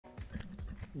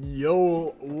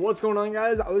Yo, what's going on,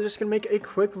 guys? I was just gonna make a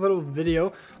quick little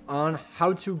video on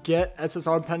how to get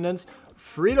SSR pendants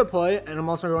free to play, and I'm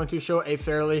also going to show a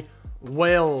fairly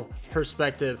whale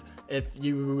perspective if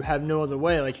you have no other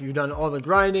way, like if you've done all the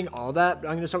grinding, all that. But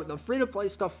I'm gonna start with the free to play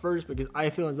stuff first because I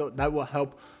feel as though that will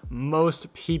help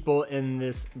most people in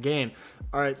this game.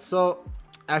 All right, so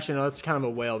actually no, that's kind of a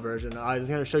whale version. I was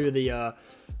gonna show you the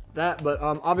but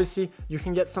obviously you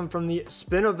can get some from the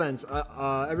spin events.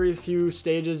 Every few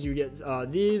stages you get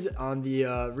these on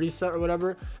the reset or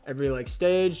whatever. Every like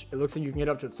stage, it looks like you can get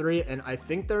up to 3, and I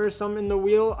think there are some in the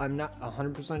wheel. I'm not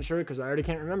 100% sure because I already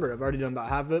can't remember. I've already done about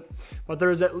half of it, but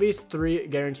there's at least 3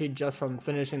 guaranteed just from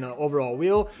finishing the overall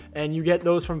wheel, and you get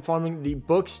those from farming the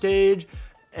book stage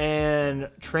and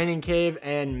training cave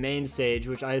and main stage,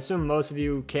 which I assume most of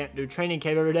you can't do training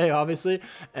cave every day, obviously,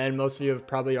 and most of you have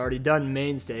probably already done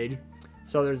main stage.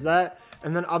 So there's that,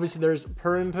 and then obviously there's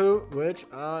Purin Poo, which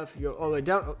if you go all the way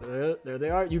down, oh, there they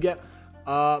are. You get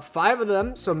 5 of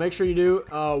them, so make sure you do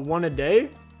 1 a day,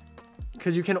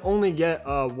 because you can only get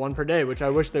 1 per day, which I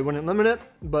wish they wouldn't limit it,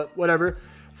 but whatever.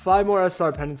 5 more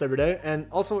SR pendants every day. And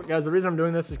also, guys, the reason I'm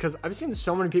doing this is because I've seen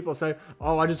so many people say,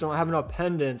 oh, I just don't have enough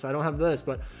pendants, I don't have this,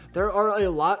 but there are a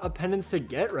lot of pendants to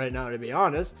get right now, to be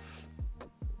honest.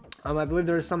 I believe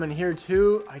there's some in here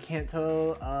too. I can't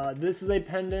tell. This is a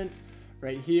pendant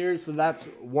right here, so that's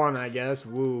 1, I guess.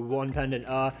 Woo, 1 pendant.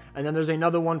 And then there's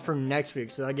another one for next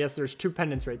week, so I guess there's 2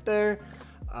 pendants right there.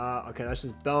 Okay, that's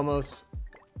just Belmos.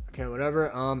 Okay,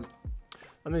 whatever.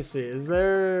 Let me see, is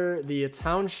there the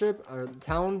township or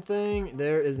town thing?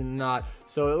 There is not,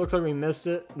 so it looks like we missed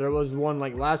it. There was one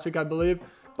like last week, I believe,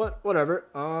 but whatever.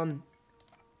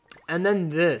 And then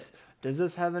this, does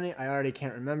this have any? I already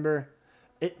can't remember.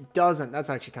 It doesn't. That's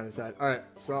actually kind of sad. All right,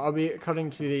 so I'll be cutting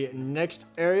to the next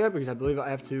area because I believe I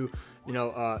have to, you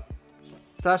know,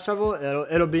 fast travel.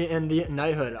 It'll be in the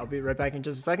knighthood. I'll be right back in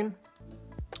just a second.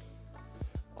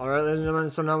 Alright, ladies and gentlemen,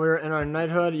 so now we're in our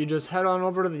knighthood. You just head on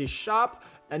over to the shop,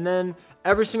 and then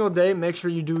every single day, make sure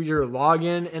you do your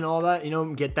login and all that, you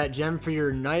know, get that gem for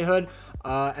your knighthood.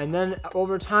 And then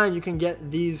over time, you can get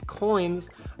these coins,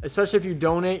 especially if you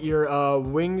donate your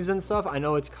wings and stuff. I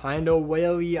know it's kind of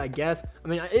whaley, I guess. I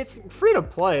mean, it's free to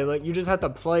play. Like, you just have to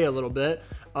play a little bit.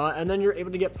 And then you're able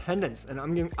to get pendants.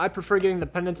 And I prefer getting the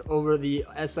pendants over the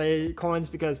SA coins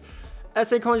because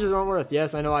SA coins just aren't worth.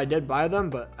 Yes, I know I did buy them,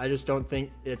 but I just don't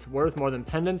think it's worth more than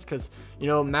pendants because, you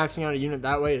know, maxing out a unit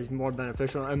that way is more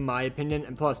beneficial in my opinion.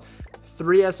 And plus,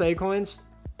 3 SA coins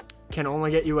can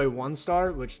only get you a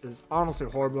 1-star, which is honestly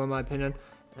horrible in my opinion.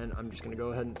 And I'm just going to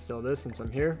go ahead and sell this since I'm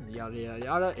here. Yada, yada,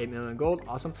 yada. 8 million gold.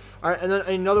 Awesome. All right, and then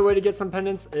another way to get some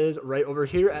pendants is right over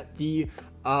here at the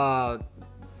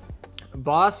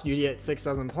boss. You get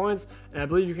 6,000 points, and I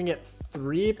believe you can get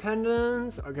 3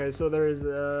 pendants. Okay, so there's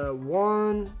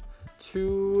 1,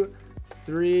 2,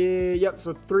 3. Yep,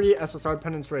 so 3 SSR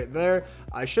pendants right there.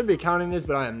 I should be counting this,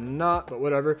 but I am not, but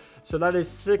whatever. So that is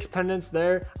 6 pendants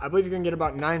there. I believe you can get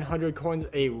about 900 coins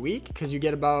a week because you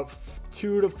get about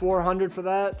 200 to 400 for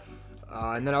that.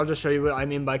 And then I'll just show you what I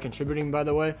mean by contributing, by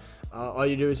the way. All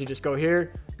you do is you just go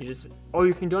here, you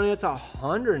can donate it to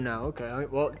 100 now. Okay,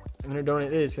 well, I'm gonna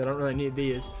donate these because I don't really need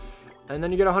these, and then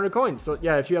you get 100 coins. So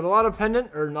yeah, if you have a lot of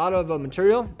pendant or not of a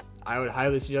material, I would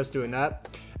highly suggest doing that.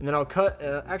 And then I'll cut.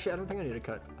 Actually, I don't think I need to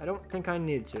cut. I don't think I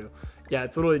need to. Yeah,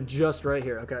 it's literally just right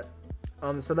here. Okay.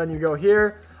 So then you go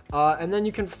here, and then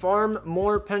you can farm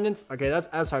more pendants. Okay, that's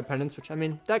SR pendants, which I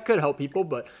mean that could help people,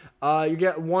 but you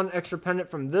get 1 extra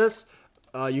pendant from this.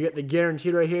 You get the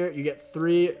guaranteed right here. You get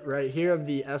 3 right here of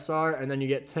the SR, and then you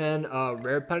get 10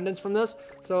 rare pendants from this.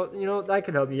 So, you know, that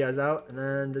could help you guys out. And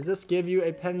then does this give you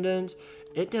a pendant?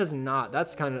 It does not.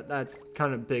 That's kind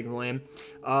of big lame.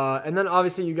 And then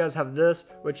obviously you guys have this,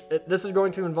 which this is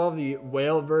going to involve the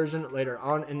whale version later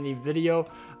on in the video.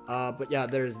 But yeah,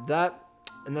 there's that.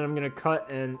 And then I'm gonna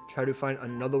cut and try to find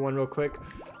another one real quick.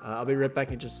 I'll be right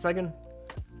back in just a second.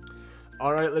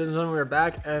 Alright, ladies and gentlemen, we're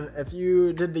back, and if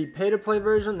you did the pay-to-play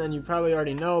version, then you probably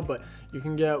already know, but you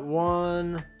can get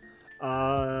 1,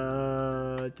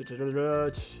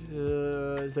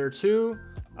 is there 2?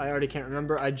 I already can't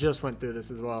remember. I just went through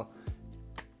this as well.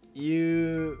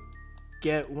 You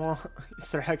get 1.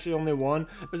 Is there actually only 1?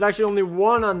 There's actually only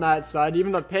 1 on that side,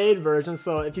 even the paid version,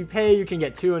 so if you pay, you can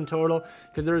get 2 in total,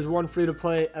 because there is 1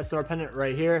 free-to-play SR pendant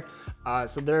right here.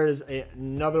 So there is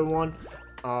another one.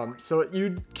 So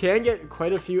you can get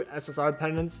quite a few SSR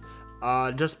pendants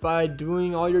just by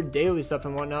doing all your daily stuff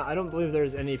and whatnot. I don't believe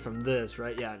there's any from this,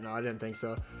 right? Yeah, no, I didn't think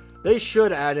so. They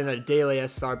should add in a daily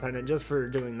SSR pendant just for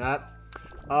doing that.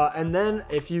 And then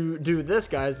if you do this,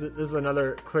 guys, this is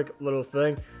another quick little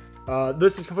thing.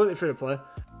 This is completely free to play.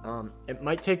 It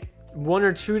might take 1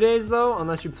 or 2 days though,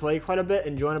 unless you play quite a bit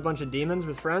and join a bunch of demons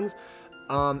with friends.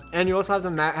 And you also have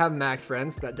to have max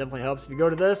friends. That definitely helps. If you go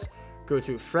to this, go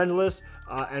to friend list,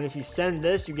 and if you send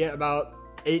this, you get about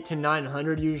 800 to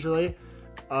 900 usually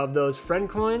of those friend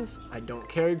coins. I don't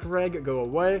care, Greg, go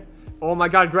away. Oh my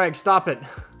god, Greg, stop it.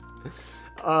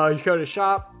 You go to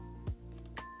shop,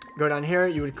 go down here,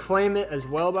 you would claim it as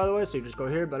well, by the way. So you just go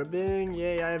here, bada bing,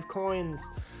 yay, I have coins.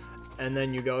 And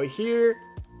then you go here,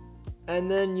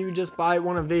 and then you just buy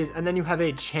one of these, and then you have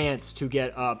a chance to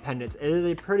get pendants. It is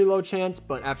a pretty low chance,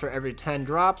 but after every 10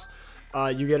 drops,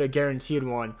 you get a guaranteed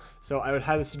one. So I would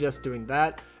highly suggest doing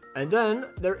that. And then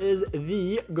there is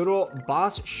the good old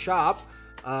boss shop.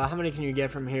 How many can you get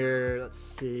from here? Let's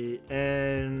see.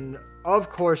 And of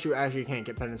course you actually can't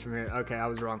get pendants from here. Okay, I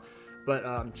was wrong. But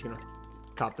I'm just gonna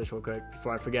cop this real quick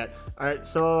before I forget. All right,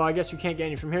 so I guess you can't get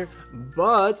any from here,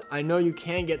 but I know you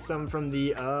can get some from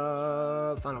the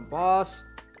final boss.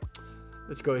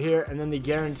 Let's go here, and then the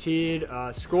guaranteed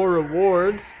score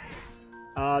rewards.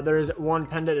 There's one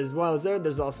pendant as well as there.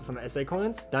 There's also some SA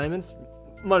coins, diamonds.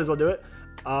 Might as well do it.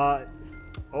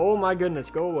 Oh my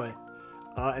goodness, go away.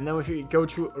 And then if you go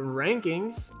to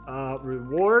rankings,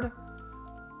 reward,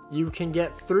 you can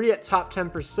get 3 at top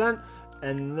 10%.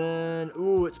 And then,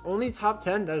 ooh, it's only top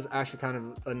 10. That is actually kind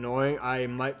of annoying. I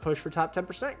might push for top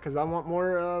 10% because I want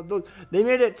more of those. They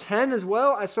made it 10 as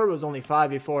well. I saw it was only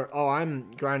 5 before. Oh, I'm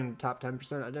grinding top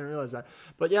 10%. I didn't realize that.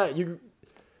 But yeah,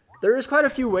 there is quite a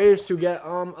few ways to get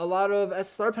a lot of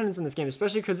SSR pendants in this game,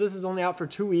 especially because this is only out for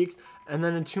 2 weeks. And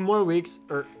then in 2 more weeks,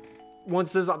 or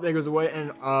once this update goes away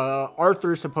and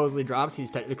Arthur supposedly drops, he's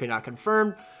technically not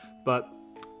confirmed, but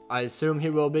I assume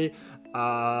he will be.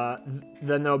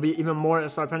 Then there'll be even more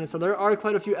SSR pendants. So there are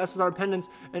quite a few SSR pendants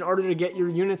in order to get your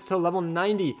units to level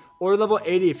 90 or level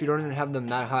 80 if you don't even have them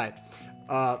that high.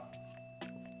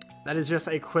 That is just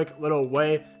a quick little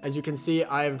way. As you can see,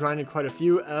 I have grinded quite a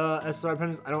few SSR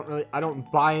pendants. I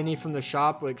don't buy any from the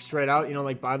shop like straight out, you know,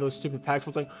 like buy those stupid packs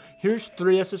with like, here's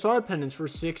 3 SSR pendants for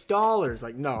 $6.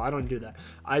 Like, no, I don't do that.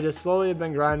 I just slowly have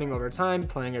been grinding over time,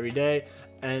 playing every day,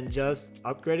 and just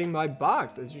upgrading my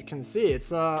box. As you can see,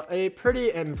 it's a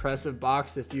pretty impressive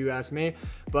box if you ask me.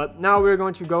 But now we're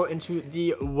going to go into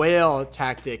the whale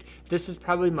tactic. This is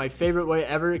probably my favorite way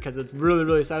ever because it's really,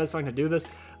 really satisfying to do this.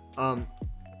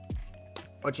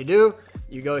 What you do,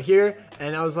 you go here,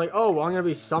 and I was like, oh, well, I'm gonna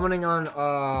be summoning on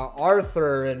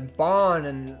Arthur and Bond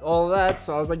and all that.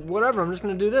 So I was like, whatever, I'm just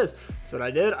gonna do this. So what I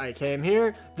did, I came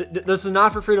here. This is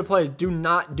not for free to play. Do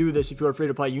not do this if you are free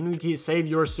to play. You need to save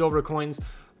your silver coins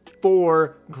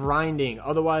for grinding.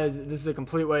 Otherwise, this is a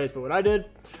complete waste. But what I did,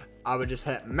 I would just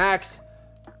hit max,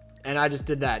 and I just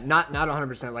did that. Not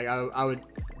 100%. Like I would.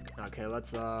 Okay,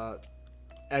 let's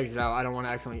exit out. I don't want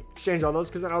to accidentally exchange all those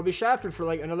because then I'll be shafted for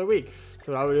like another week.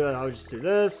 So what I would do, I would just do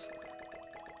this,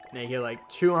 make it like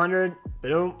 200,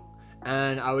 boom,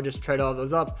 and I would just trade all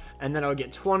those up, and then I would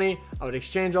get 20. I would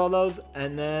exchange all those,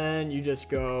 and then you just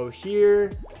go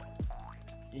here,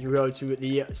 you go to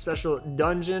the special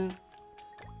dungeon,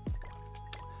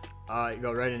 you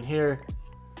go right in here.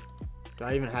 Do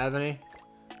I even have any?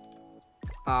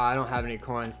 I don't have any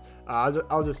coins.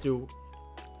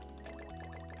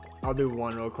 I'll do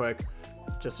one real quick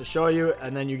just to show you,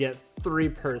 and then you get 3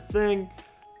 per thing.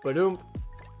 Boom.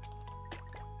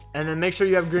 And then make sure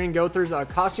you have Green Gother's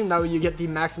costume. That way you get the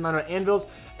max amount of anvils,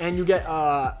 and you get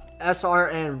SR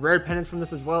and rare pendants from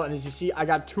this as well. And as you see, I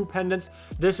got 2 pendants.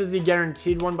 This is the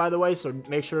guaranteed one, by the way, so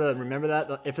make sure to remember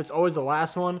that. If it's always the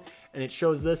last one and it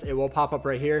shows this, it will pop up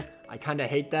right here. I kind of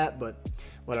hate that, but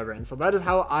whatever. And so that is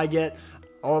how I get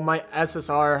all my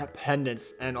SSR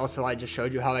pendants, and also I just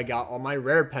showed you how I got all my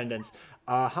rare pendants.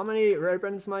 How many rare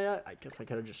pendants am I at? I guess I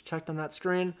could have just checked on that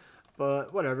screen,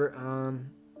 but whatever.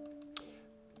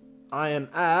 I am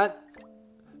at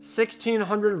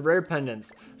 1,600 rare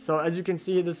pendants. So as you can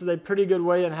see, this is a pretty good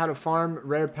way on how to farm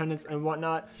rare pendants and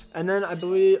whatnot. And then I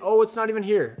believe, oh, it's not even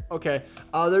here. Okay,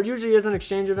 there usually is an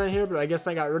exchange event here, but I guess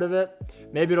I got rid of it.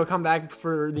 Maybe it'll come back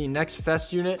for the next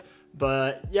fest unit.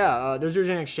 But yeah, there's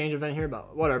usually an exchange event here,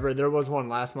 but whatever. There was one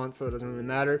last month, so it doesn't really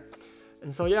matter.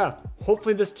 And so yeah,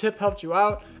 hopefully this tip helped you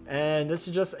out, and this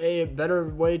is just a better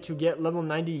way to get level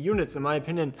 90 units, in my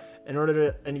opinion, in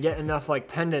order to get enough like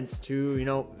pendants to, you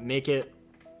know, make it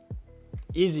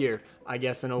easier, I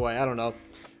guess, in a way. I don't know.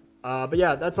 But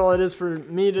yeah, that's all it is for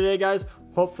me today, guys.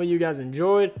 Hopefully you guys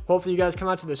enjoyed. Hopefully you guys come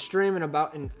out to the stream in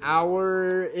about an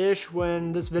hour-ish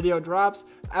when this video drops.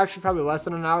 Actually, probably less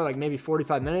than an hour, like maybe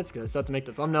 45 minutes, because I still have to make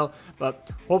the thumbnail. But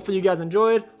hopefully you guys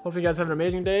enjoyed. Hopefully you guys have an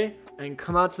amazing day. And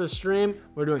come out to the stream.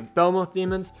 We're doing Belmoth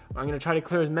demons. I'm going to try to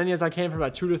clear as many as I can for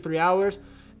about 2 to 3 hours.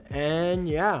 And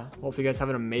yeah, hopefully you guys have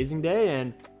an amazing day,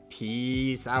 and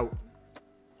peace out.